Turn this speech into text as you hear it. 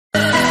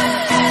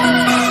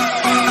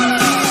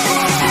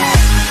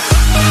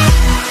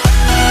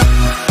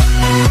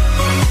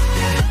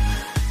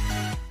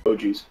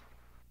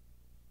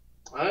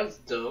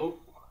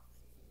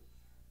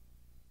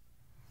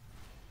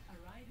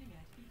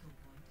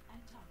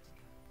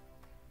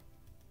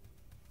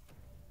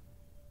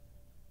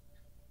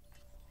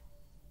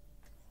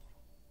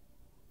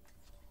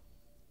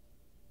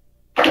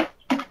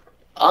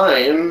I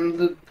am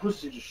the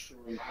pussy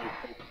destroying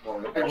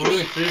Pokemon. We're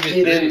doing 3v3.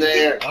 Get in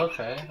there.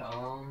 Okay,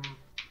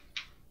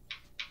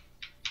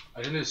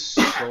 I can do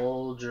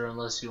soldier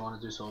unless you want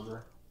to do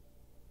soldier.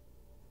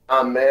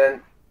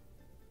 Man.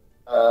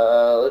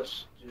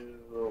 Let's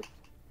do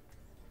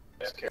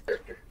best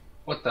character.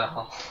 What the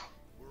hell?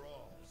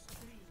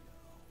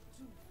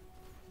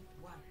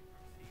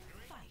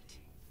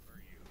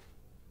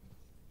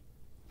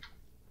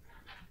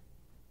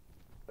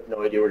 I have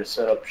no idea where to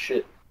set up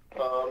shit.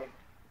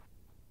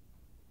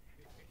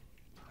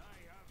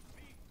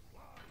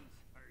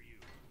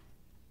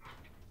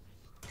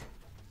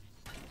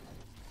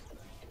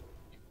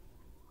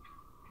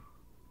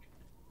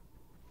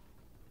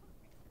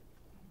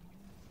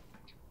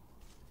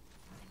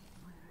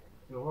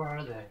 Where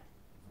are they?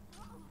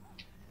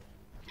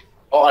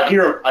 Oh, I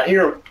hear him. I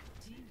hear him.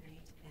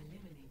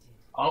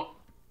 Oh,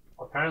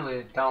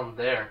 apparently down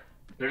there.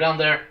 They're down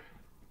there.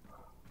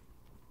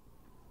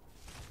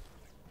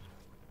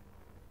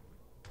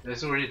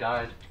 This is where he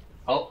died.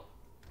 Oh.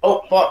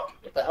 Oh, fuck.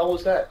 What the hell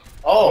was that?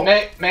 Oh.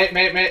 Mate.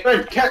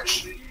 Friend,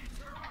 catch.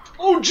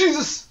 Oh,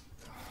 Jesus.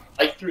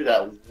 I threw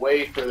that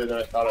way further than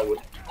I thought I would.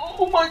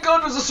 Oh my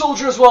god, there's a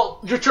soldier as well.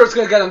 Your turret's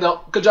gonna get him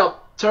though. Good job.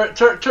 Turret,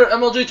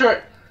 MLG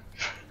turret.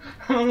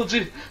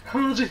 MLG.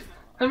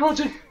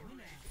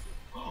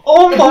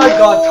 Oh my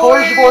god,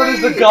 TORBJÖRN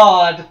is the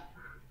god.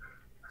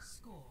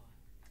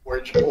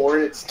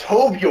 TORBJÖRN, it's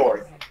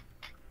TORBJÖRN.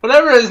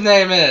 Whatever his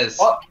name is.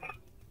 What?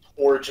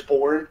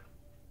 TORBJÖRN.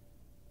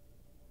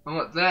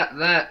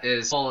 That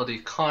is quality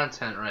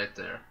content right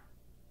there.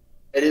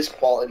 It is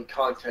quality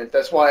content.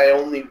 That's why I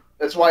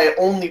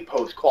only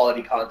post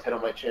quality content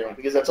on my channel,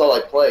 because that's all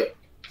I play.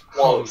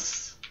 Oh,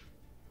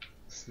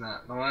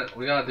 snap. You know what?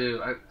 We gotta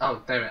do.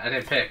 Oh, damn it. I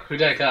didn't pick. Who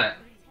did I got?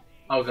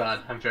 Oh,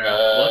 god. I'm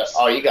Farrah. Whoops.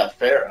 Oh, you got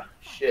Farrah.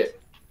 Shit.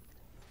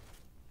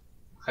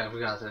 Okay, we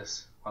got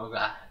this. Oh,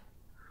 god.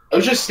 I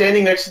was just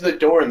standing next to the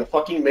door and the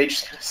fucking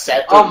mage just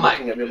sat there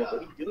looking at me. Like,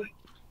 what are you doing?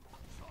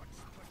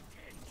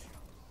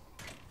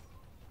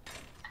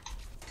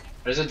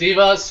 There's a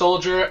diva,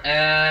 soldier,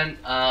 and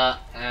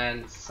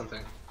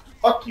something.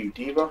 Fuck you,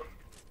 diva.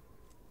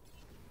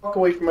 Fuck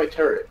away from my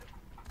turret.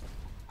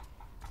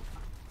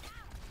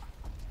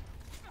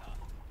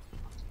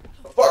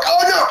 Fuck!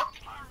 Oh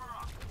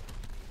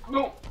no!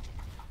 No.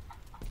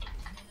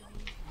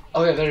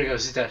 Okay, there he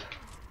goes. He's dead.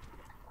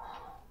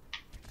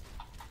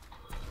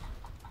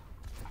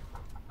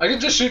 I can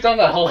just shoot down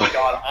that hole. Oh my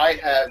god, I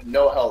have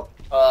no health.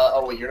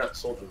 Oh wait, you're not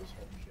soldier this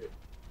one. Shit.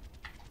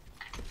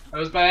 That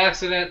was by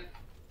accident.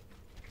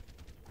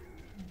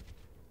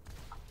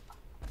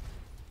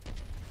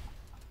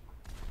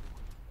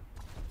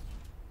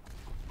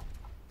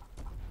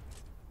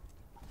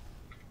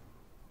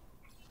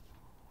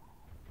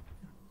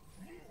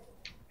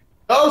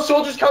 Oh,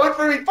 soldier's coming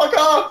for me! Fuck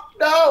off!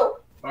 No!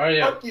 Where are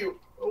you? Fuck you!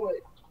 Oh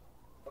wait.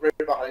 I'm right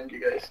behind you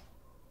guys.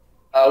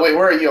 Wait,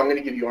 where are you? I'm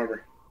gonna give you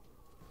armor.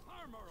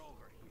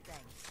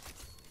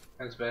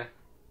 Thanks, bae.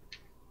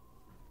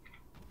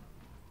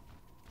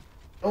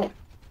 Oh.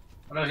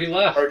 Oh no, he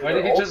left. Why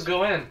did he just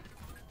go in?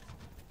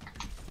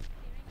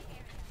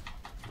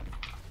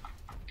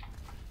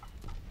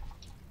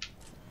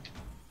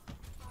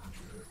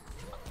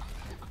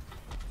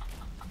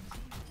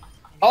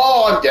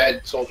 Oh, I'm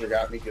dead. Soldier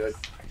got me good.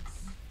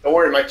 Don't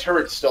worry, my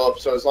turret's still up,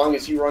 so as long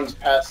as he runs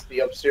past the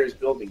upstairs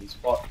building, he's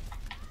fucked.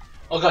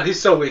 Oh god,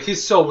 he's so weak.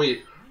 He's so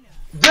weak.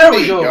 There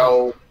we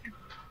go.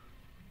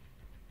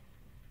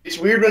 It's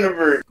weird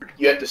whenever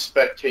you have to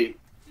spectate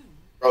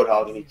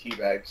Roadhog and he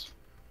teabags.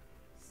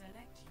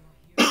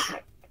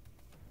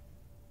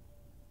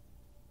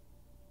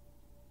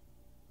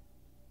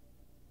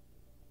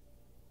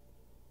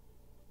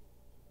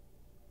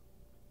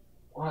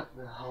 What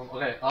the hell?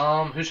 Okay,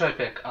 who should I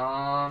pick?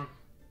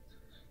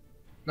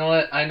 You know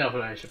what? I know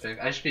who I should pick.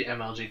 I should be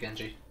MLG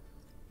Genji.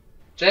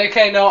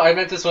 JK, no, I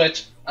meant to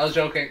switch. I was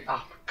joking.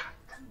 Oh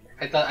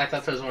my god. I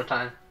thought there was more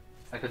time.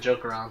 I could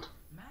joke around.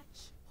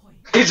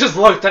 He just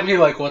looked at me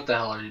like, what the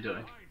hell are you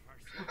doing?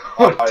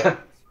 What are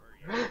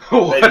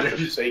you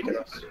forsaken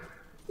us?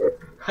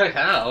 I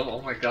have.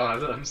 Oh my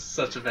god, I'm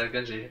such a bad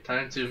Genji.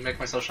 Time to make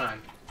myself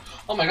shine.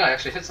 Oh my god, I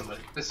actually hit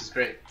somebody. This is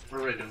great.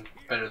 We're really doing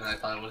better than I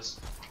thought it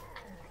was.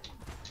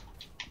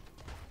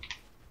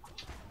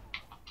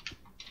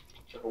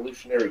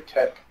 Evolutionary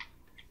tech.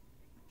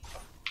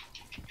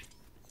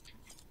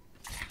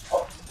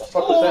 Oh, the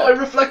fuck was that? I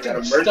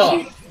reflected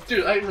stuff!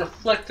 Dude, I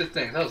reflected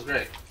things. That was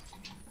great.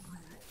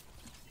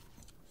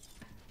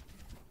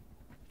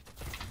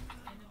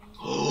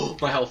 Oh,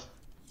 my health.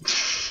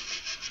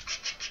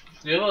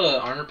 Do you have an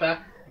armor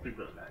pack? That'd be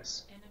really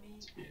nice.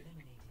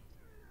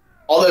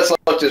 All that's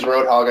left is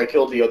Roadhog. I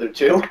killed the other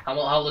two.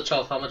 How much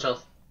health? How much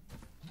health?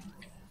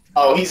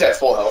 Oh, he's at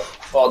full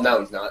health. Well, now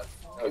he's not.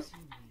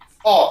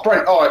 Oh,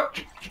 Brent,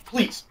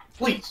 please.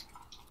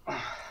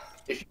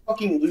 If you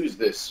fucking lose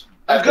this,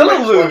 I'm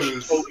gonna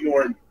lose.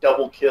 TORBJÖRN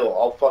double kill,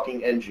 I'll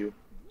fucking end you.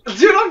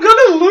 Dude, I'm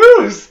gonna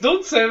lose!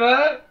 Don't say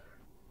that!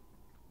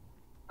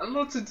 I don't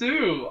know what to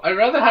do. I'd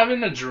rather have it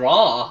in a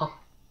draw.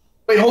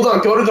 Wait, hold on,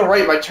 go to the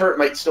right, my turret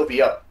might still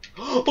be up.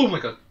 Oh my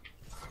god.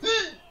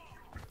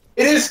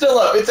 It is still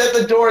up. It's at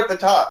the door at the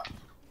top.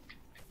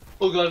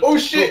 Oh god. Oh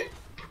shit.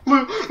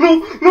 No,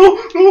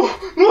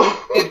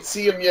 no. Can't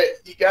see him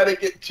yet. You gotta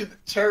get to the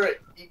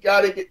turret. You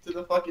gotta get to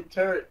the fucking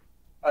turret.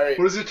 Alright.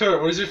 Where's your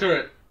turret? Where's your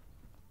turret?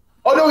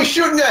 Oh no, he's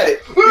shooting at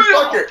it! You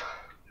fucker!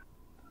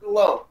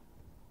 Alone.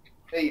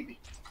 Maybe.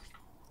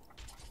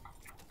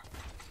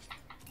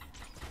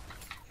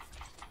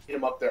 Get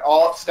him up there.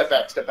 Oh, step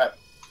back, step back.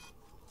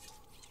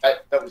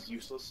 That was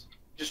useless.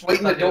 Just wait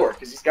in the door,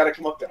 because he's gotta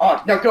come up there.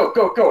 Oh, now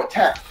go,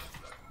 attack!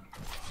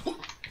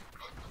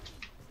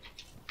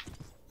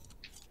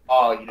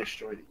 Oh, you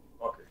destroyed it, you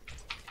fucker.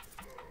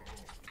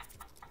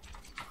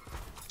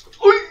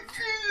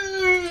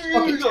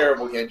 Fucking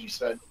terrible, Genji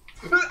said.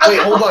 Wait,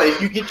 hold on. If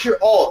you get your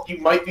ult, you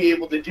might be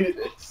able to do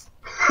this.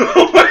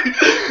 Oh my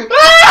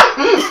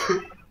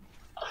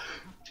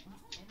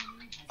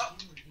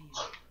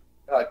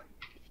God,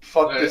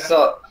 fuck this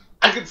up.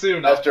 I can see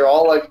him now. After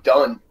all I've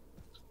done.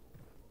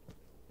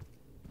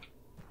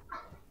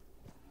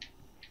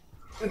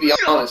 To be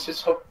honest,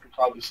 his hook could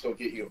probably still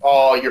get you.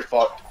 Oh, you're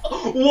fucked.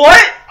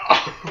 What?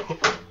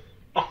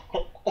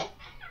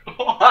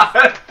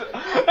 What?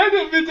 I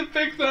didn't mean to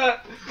pick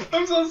that.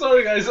 I'm so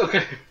sorry, guys.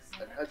 Okay.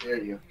 How dare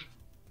you?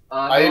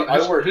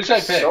 I worked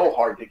so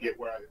hard to get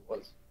where I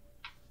was.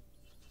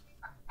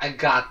 I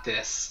got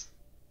this.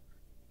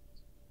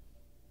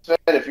 Man,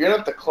 if you're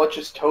not the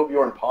clutchest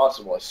TORBJÖRN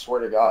possible, I swear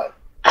to God.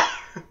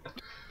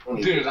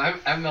 Dude, I'm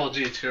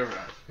MLG Turbo.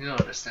 You don't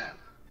understand.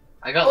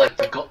 I got like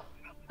the gold.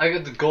 I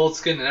got the gold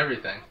skin and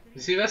everything. You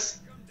see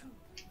this?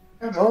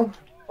 Yeah, well,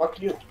 fuck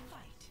you.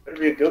 Better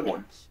be a good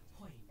one.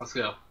 Let's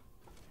go.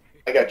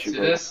 I got you, See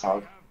bro. this?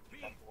 Dog.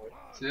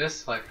 See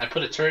this? Like, I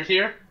put a turret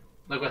here.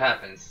 Look what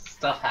happens.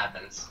 Stuff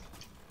happens.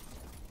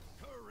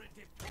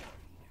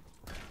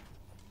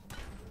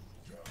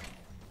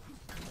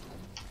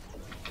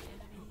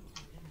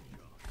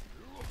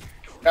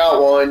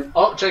 Got one.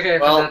 Oh, JK,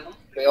 Well, I'm dead.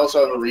 they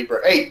also have a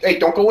Reaper. Hey,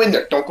 don't go in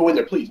there. Don't go in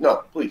there, please.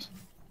 No, please.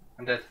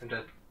 I'm dead.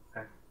 Okay.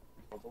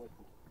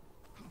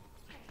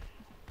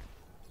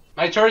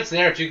 My turret's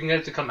there if you can get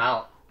it to come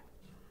out.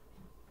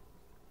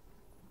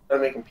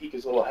 Gotta make him peek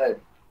his little head.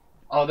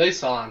 Oh, they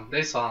saw him.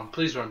 They saw him.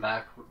 Please run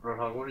back.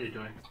 Roadhog, what are you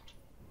doing?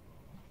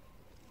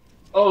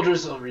 Oh,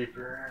 there's a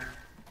Reaper.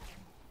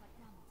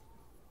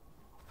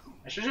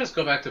 I should just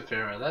go back to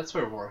Pharah. That's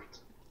where it worked.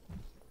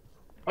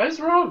 What is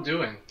Roadhog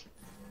doing?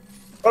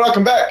 Oh no,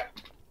 come back!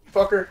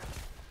 Fucker.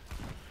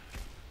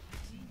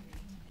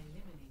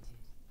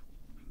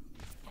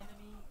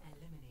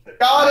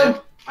 Got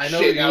him! I know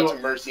shit, you... now it's a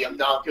Mercy. I'm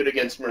not good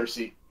against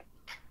Mercy.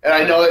 And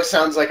I know it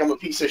sounds like I'm a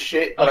piece of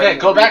shit, but okay, I'm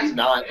go really back.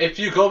 not. If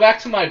you go back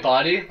to my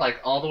body, like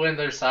all the way on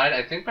the other side,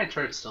 I think my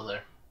turret's still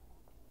there.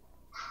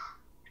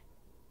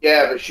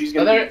 Yeah, but she's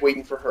gonna be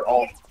waiting for her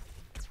ult.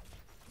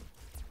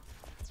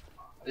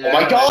 Yeah,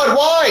 oh my god,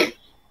 why?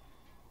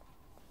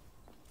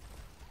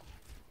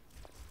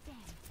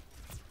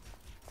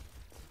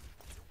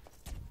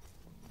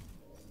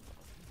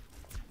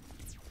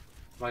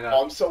 Oh my god.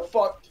 Oh, I'm so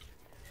fucked.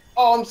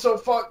 Oh, I'm so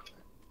fucked.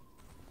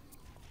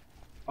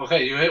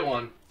 Okay, you hit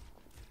one.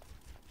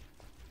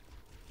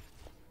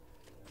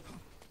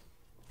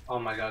 Oh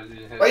my god, you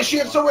hit Why does she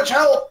have so much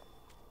health?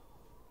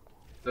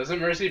 Doesn't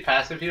Mercy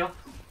passive heal?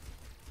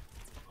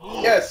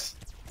 Yes.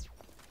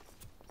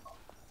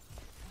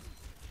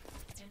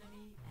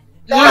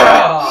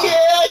 Yeah!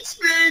 Yeah,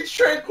 experience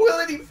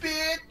tranquility,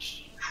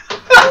 bitch!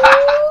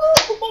 Oh,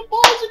 put my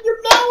balls in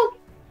your mouth!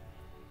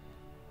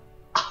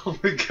 Oh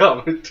my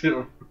god,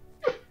 dude.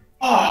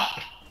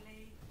 Ah.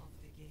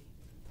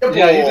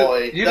 Yeah,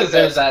 you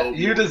deserve that.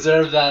 You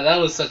deserve that. That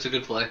was such a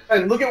good play.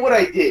 And look at what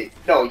I did.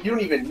 No, you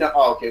don't even know.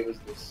 Oh, okay, it was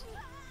this.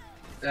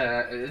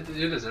 Yeah,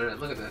 you deserve it.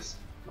 Look at this.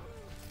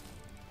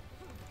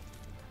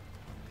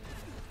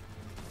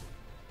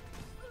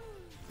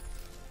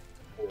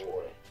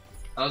 Boy.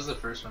 That was the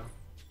first one.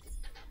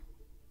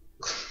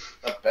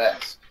 The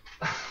best.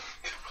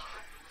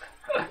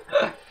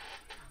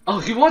 Oh,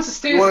 he wants to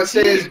stay You want as to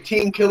a stay team. as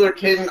Team Killer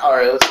Kitten?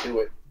 Alright, let's do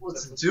it.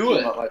 Let's do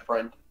it. Up, my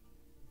friend.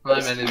 Bye,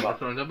 man.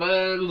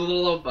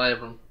 Bye,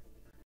 everyone.